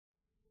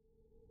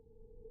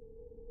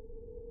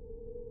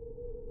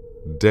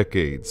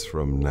Decades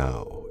from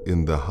now,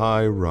 in the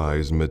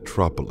high-rise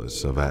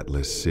metropolis of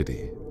Atlas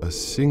City, a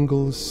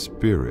single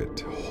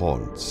spirit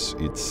haunts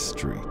its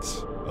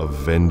streets,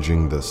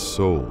 avenging the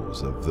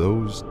souls of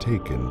those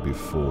taken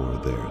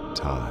before their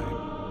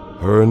time.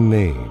 Her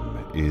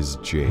name is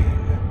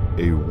Jane,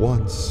 a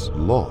once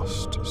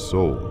lost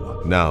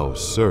soul, now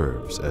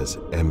serves as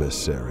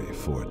emissary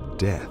for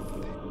death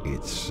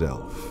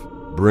itself,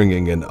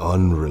 bringing an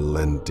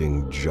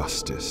unrelenting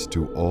justice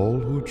to all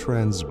who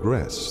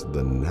transgress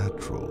the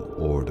natural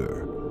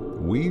order.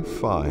 We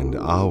find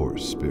our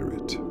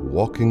spirit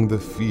walking the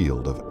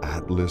field of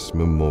Atlas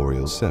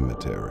Memorial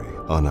Cemetery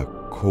on a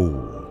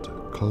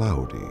cold,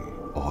 cloudy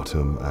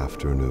autumn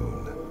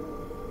afternoon.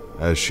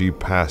 As she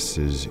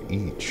passes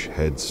each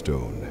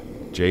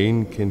headstone,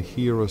 Jane can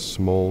hear a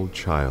small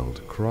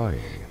child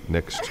crying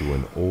next to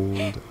an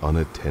old,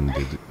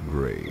 unattended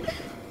grave.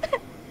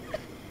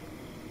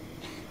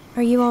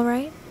 Are you all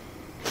right?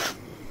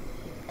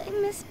 I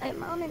miss my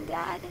mom and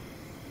dad.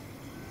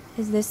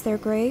 Is this their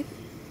grave?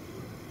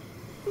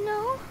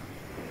 No.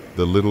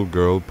 The little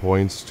girl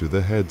points to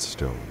the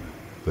headstone.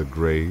 The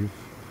grave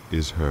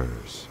is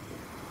hers.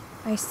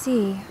 I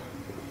see.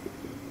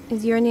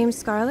 Is your name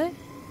Scarlett?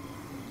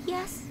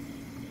 Yes.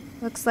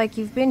 Looks like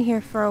you've been here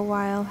for a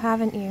while,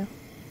 haven't you?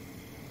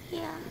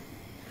 Yeah.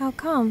 How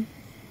come?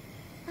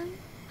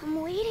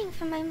 I'm waiting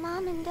for my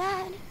mom and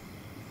dad.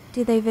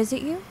 Do they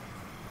visit you?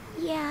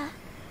 Yeah.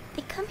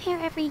 They come here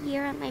every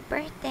year on my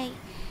birthday,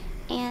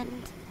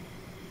 and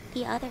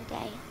the other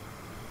day.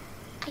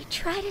 I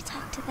try to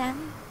talk to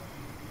them,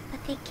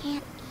 but they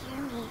can't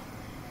hear me.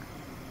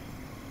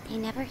 They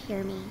never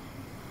hear me.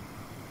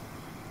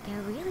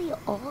 They're really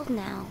old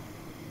now.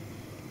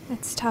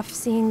 It's tough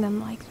seeing them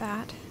like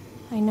that.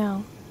 I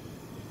know.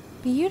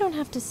 But you don't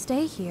have to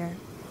stay here.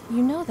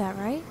 You know that,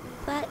 right?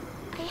 But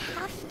I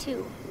have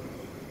to.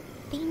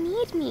 They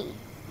need me.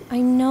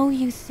 I know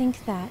you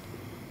think that,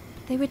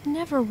 but they would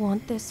never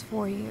want this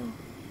for you.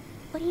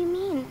 What do you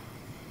mean?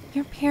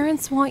 Your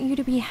parents want you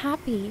to be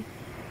happy.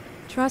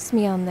 Trust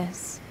me on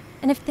this.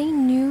 And if they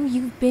knew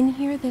you've been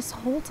here this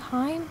whole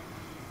time,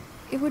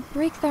 it would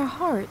break their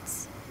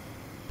hearts.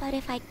 But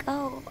if I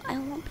go, I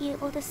won't be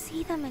able to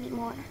see them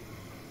anymore.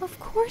 Of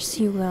course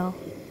you will.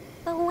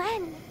 But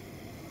when?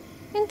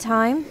 In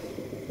time.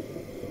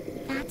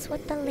 That's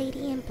what the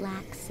lady in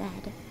black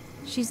said.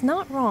 She's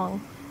not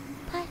wrong.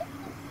 But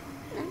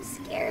I'm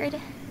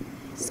scared.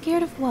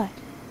 Scared of what?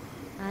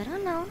 I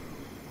don't know.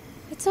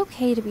 It's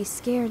okay to be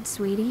scared,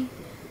 sweetie.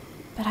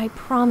 But I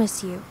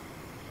promise you,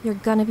 you're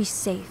gonna be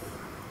safe.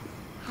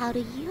 How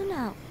do you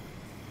know?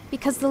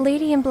 Because the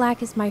lady in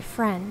black is my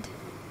friend,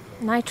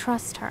 and I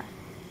trust her.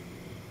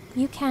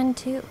 You can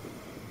too.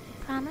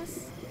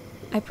 Promise?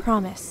 I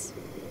promise.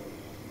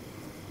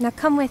 Now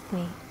come with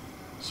me.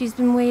 She's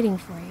been waiting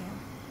for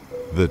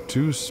you. The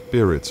two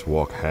spirits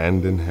walk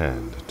hand in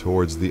hand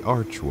towards the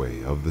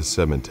archway of the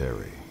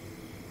cemetery.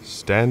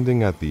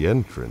 Standing at the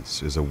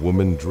entrance is a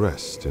woman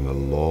dressed in a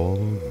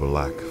long,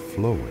 black,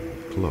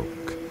 flowing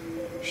cloak.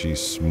 She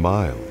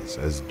smiles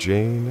as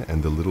Jane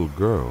and the little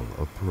girl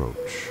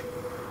approach.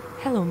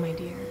 Hello, my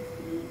dear.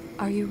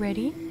 Are you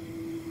ready?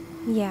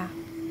 Yeah.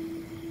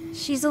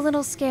 She's a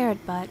little scared,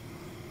 but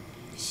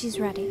she's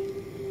ready.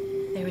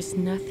 There is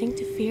nothing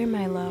to fear,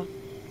 my love.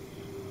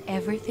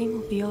 Everything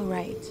will be all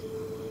right.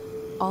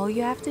 All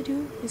you have to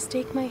do is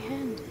take my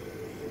hand.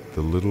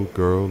 The little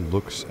girl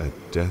looks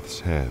at Death's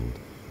hand,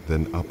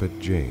 then up at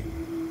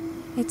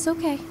Jane. It's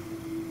okay.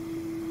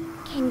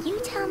 Can you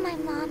tell my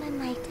mom and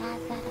my dad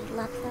that I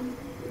love them?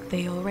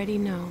 They already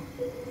know.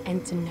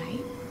 And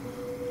tonight,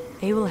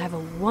 they will have a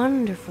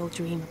wonderful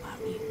dream about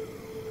you.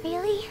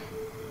 Really?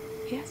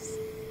 Yes.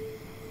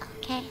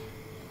 Okay.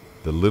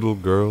 The little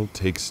girl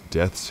takes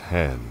Death's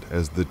hand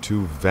as the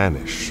two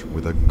vanish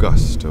with a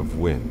gust of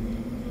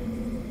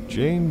wind.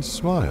 Jane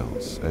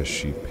smiles as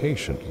she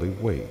patiently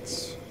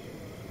waits.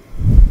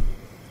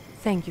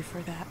 Thank you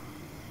for that.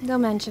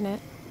 Don't mention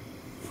it.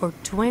 For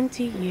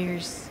 20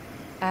 years,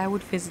 I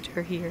would visit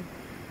her here.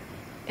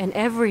 And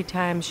every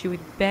time she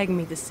would beg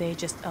me to stay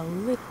just a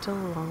little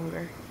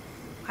longer.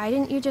 Why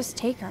didn't you just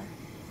take her?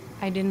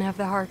 I didn't have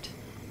the heart.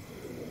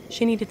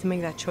 She needed to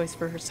make that choice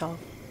for herself.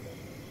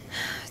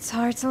 It's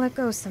hard to let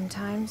go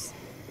sometimes.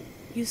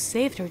 You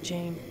saved her,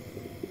 Jane.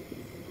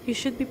 You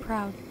should be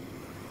proud.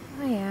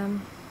 I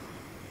am.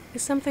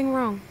 Is something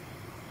wrong?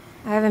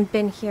 I haven't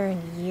been here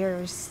in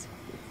years.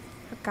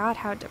 Forgot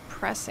how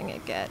depressing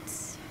it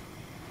gets.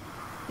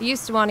 I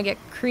used to want to get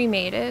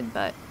cremated,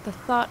 but the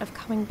thought of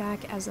coming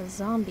back as a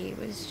zombie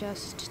was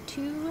just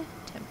too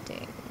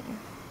tempting.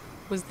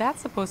 Was that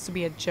supposed to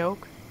be a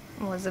joke?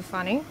 Was it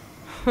funny?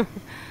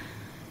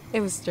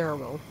 It was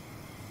terrible.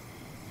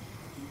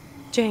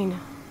 Jane,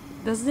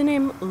 does the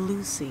name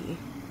Lucy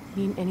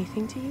mean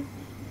anything to you?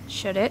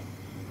 Should it?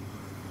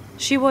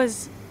 She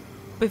was,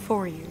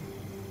 before you,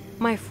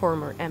 my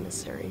former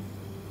emissary.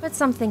 But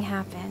something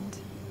happened.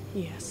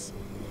 Yes.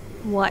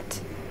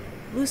 What?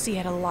 Lucy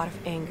had a lot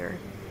of anger,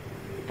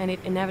 and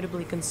it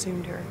inevitably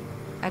consumed her.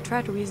 I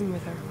tried to reason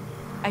with her.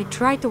 I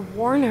tried to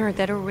warn her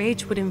that her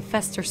rage would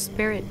infest her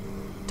spirit,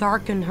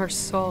 darken her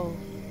soul.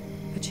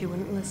 But she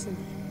wouldn't listen.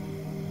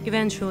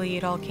 Eventually,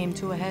 it all came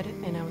to a head,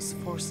 and I was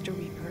forced to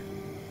reap her.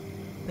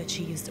 But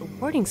she used a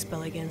warding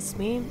spell against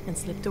me and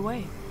slipped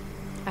away.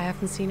 I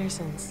haven't seen her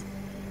since.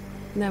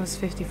 And that was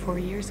 54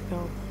 years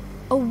ago.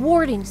 A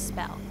warding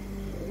spell?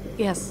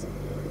 Yes.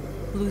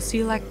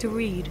 Lucy liked to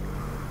read.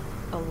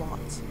 A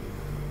lot.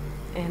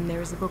 And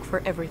there's a book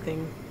for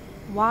everything.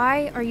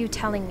 Why are you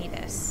telling me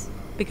this?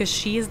 Because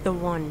she is the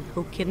one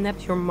who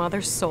kidnapped your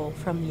mother's soul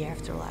from the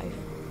afterlife.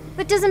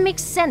 That doesn't make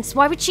sense.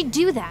 Why would she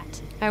do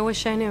that? I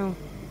wish I knew.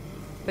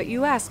 But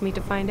you asked me to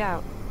find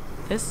out.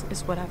 This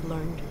is what I've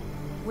learned.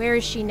 Where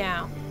is she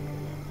now?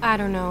 I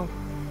don't know.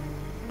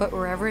 But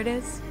wherever it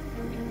is,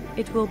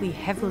 it will be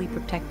heavily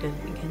protected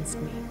against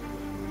me.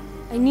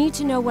 I need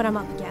to know what I'm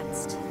up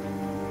against.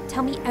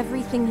 Tell me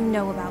everything you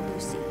know about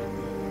Lucy.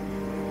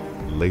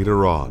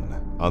 Later on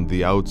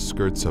the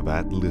outskirts of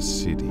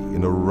Atlas City,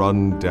 in a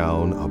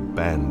run-down,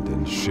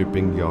 abandoned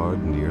shipping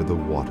yard near the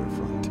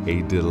waterfront,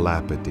 a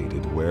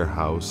dilapidated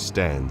warehouse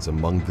stands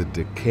among the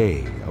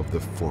decay of the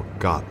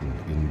forgotten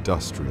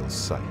industrial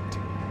site.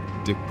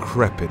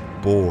 Decrepit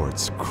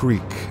boards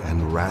creak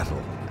and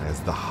rattle as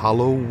the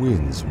hollow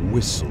winds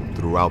whistle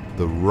throughout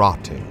the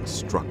rotting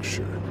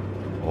structure.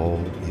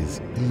 All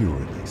is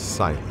eerily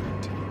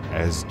silent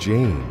as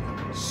Jane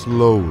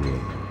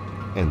slowly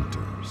enters.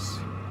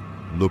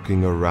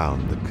 Looking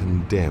around the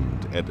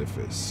condemned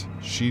edifice,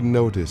 she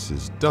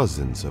notices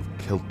dozens of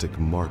Celtic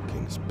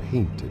markings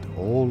painted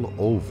all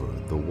over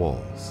the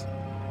walls.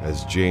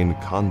 As Jane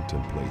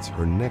contemplates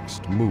her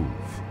next move,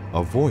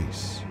 a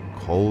voice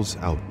calls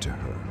out to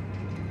her.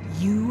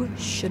 You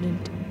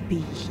shouldn't be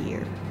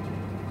here.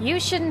 You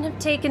shouldn't have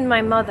taken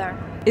my mother.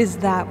 Is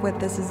that what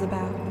this is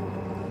about?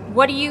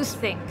 What do you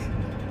think?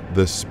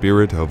 The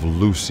spirit of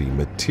Lucy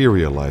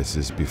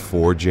materializes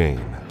before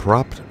Jane,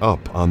 propped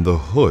up on the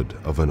hood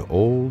of an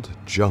old,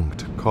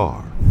 junked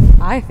car.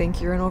 I think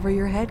you're in over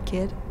your head,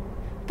 kid.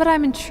 But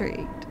I'm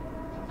intrigued.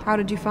 How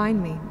did you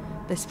find me?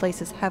 This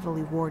place is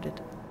heavily warded.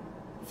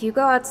 If you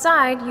go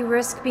outside, you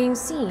risk being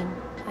seen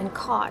and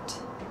caught.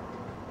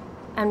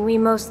 And we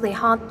mostly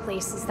haunt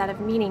places that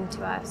have meaning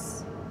to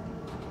us.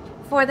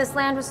 Before this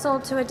land was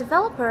sold to a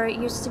developer, it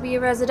used to be a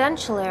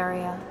residential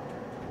area.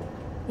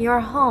 Your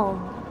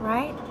home,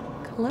 right?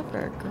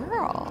 Clever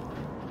girl.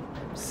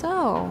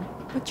 So,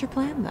 what's your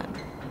plan then?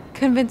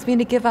 Convince me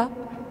to give up?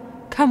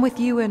 Come with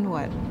you and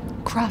what?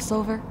 Cross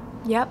over?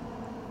 Yep.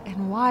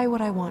 And why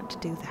would I want to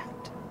do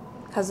that?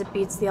 'Cause it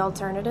beats the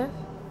alternative.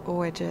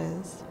 Which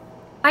is?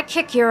 I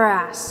kick your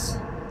ass,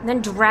 and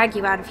then drag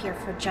you out of here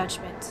for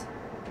judgment.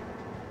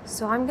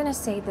 So I'm gonna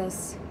say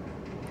this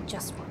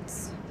just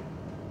once.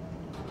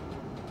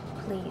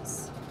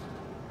 Please,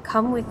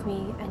 come with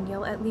me and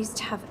you'll at least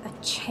have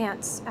a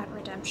chance at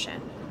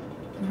redemption.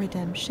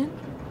 Redemption?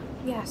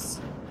 Yes.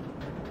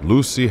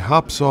 Lucy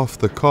hops off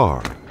the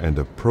car and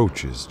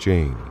approaches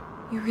Jane.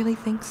 You really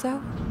think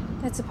so?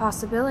 It's a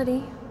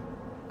possibility.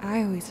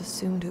 I always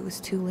assumed it was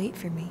too late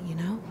for me, you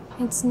know?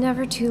 It's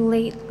never too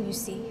late,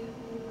 Lucy.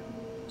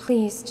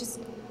 Please, just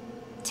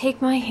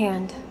take my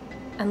hand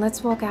and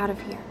let's walk out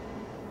of here.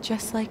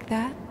 Just like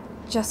that?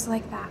 Just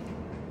like that.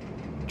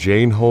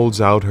 Jane holds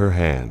out her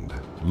hand.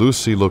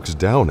 Lucy looks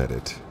down at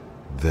it,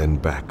 then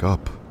back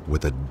up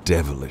with a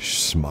devilish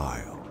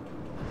smile.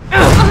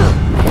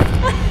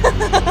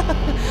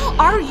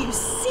 Are you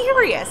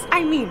serious?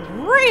 I mean,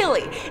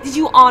 really? Did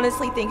you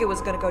honestly think it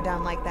was gonna go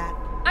down like that?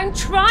 I'm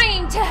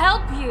trying to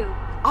help you.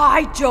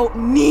 I don't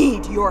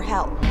need your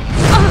help.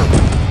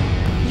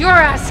 You're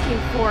asking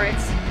for it.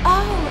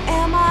 Oh,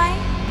 am I?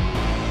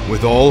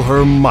 With all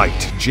her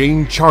might,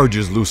 Jane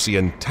charges Lucy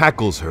and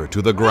tackles her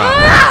to the ground.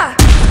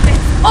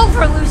 It's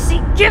over,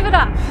 Lucy. Give it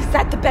up. Is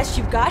that the best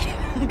you've got?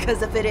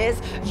 Because if it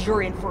is,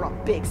 you're in for a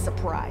big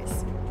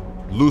surprise.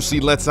 Lucy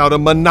lets out a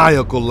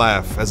maniacal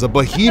laugh as a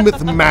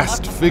behemoth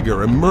masked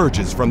figure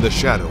emerges from the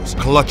shadows,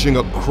 clutching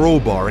a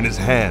crowbar in his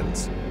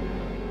hands.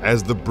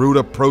 As the brute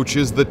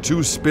approaches the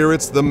two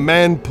spirits, the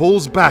man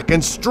pulls back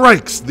and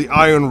strikes the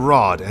iron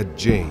rod at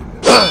Jane.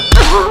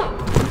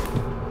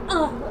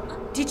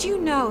 Did you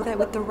know that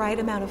with the right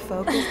amount of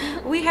focus,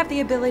 we have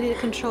the ability to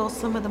control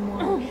some of the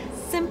more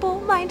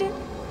simple-minded?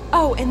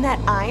 Oh, and that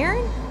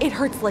iron? It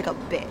hurts like a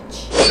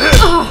bitch.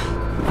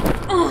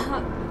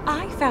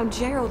 I found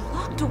Gerald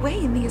locked away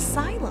in the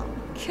asylum.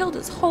 Killed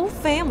his whole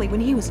family when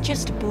he was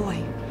just a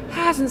boy.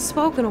 Hasn't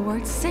spoken a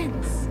word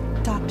since.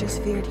 Doctors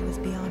feared he was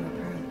beyond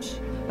reproach.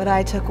 But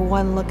I took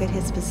one look at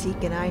his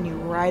physique and I knew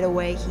right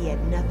away he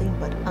had nothing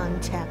but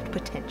untapped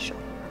potential.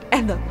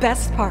 And the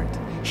best part,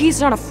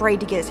 he's not afraid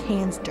to get his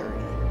hands dirty.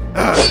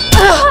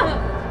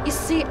 You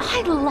see,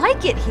 I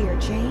like it here,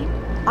 Jane.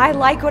 I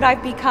like what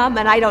I've become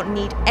and I don't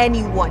need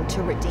anyone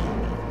to redeem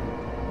me.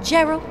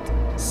 Gerald,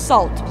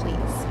 salt, please.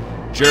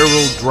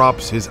 Gerald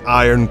drops his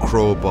iron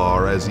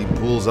crowbar as he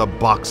pulls a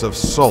box of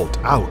salt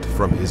out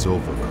from his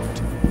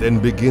overcoat, then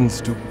begins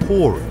to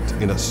pour it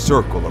in a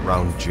circle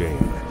around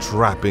Jane,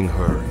 trapping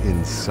her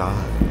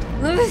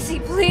inside. Lucy,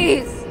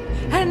 please.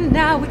 And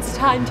now it's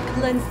time to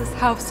cleanse this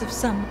house of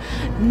some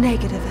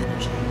negative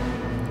energy.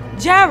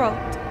 Gerald,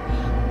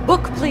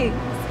 Book, please.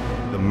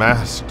 The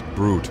masked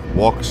brute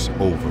walks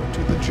over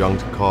to the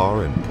junked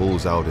car and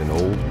pulls out an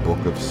old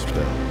book of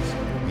spells.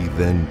 He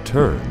then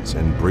turns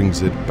and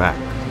brings it back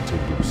to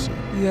Lucy.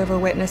 You ever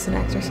witnessed an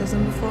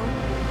exorcism before?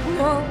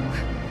 No.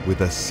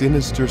 With a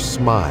sinister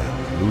smile,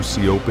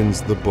 Lucy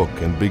opens the book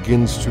and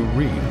begins to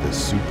read the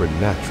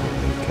supernatural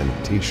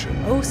incantation.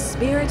 O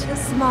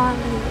spiritus mali,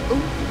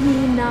 ut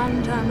me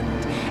non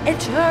dominant,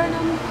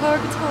 aeternum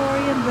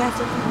purgatorium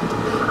resident,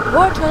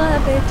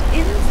 portalabit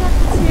in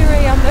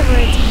Centurion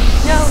liberate.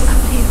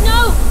 No!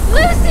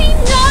 Lucy,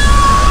 no!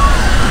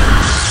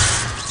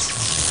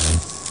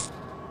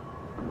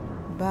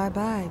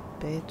 Bye-bye,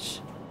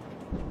 bitch.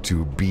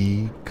 To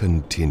be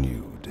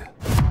continued.